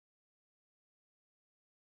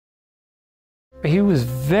He was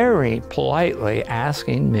very politely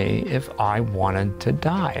asking me if I wanted to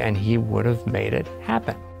die, and he would have made it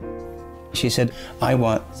happen. She said, I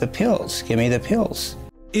want the pills. Give me the pills.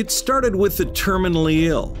 It started with the terminally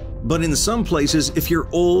ill, but in some places, if you're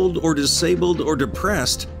old or disabled or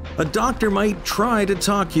depressed, a doctor might try to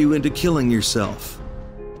talk you into killing yourself.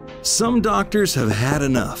 Some doctors have had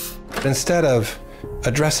enough. Instead of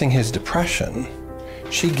addressing his depression,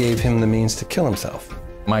 she gave him the means to kill himself.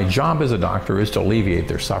 My job as a doctor is to alleviate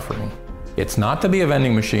their suffering. It's not to be a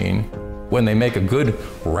vending machine when they make a good,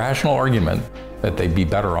 rational argument that they'd be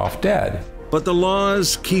better off dead. But the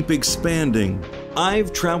laws keep expanding.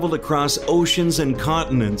 I've traveled across oceans and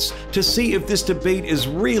continents to see if this debate is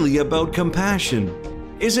really about compassion.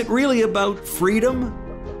 Is it really about freedom?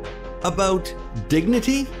 About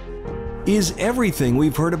dignity? Is everything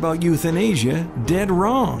we've heard about euthanasia dead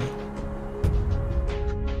wrong?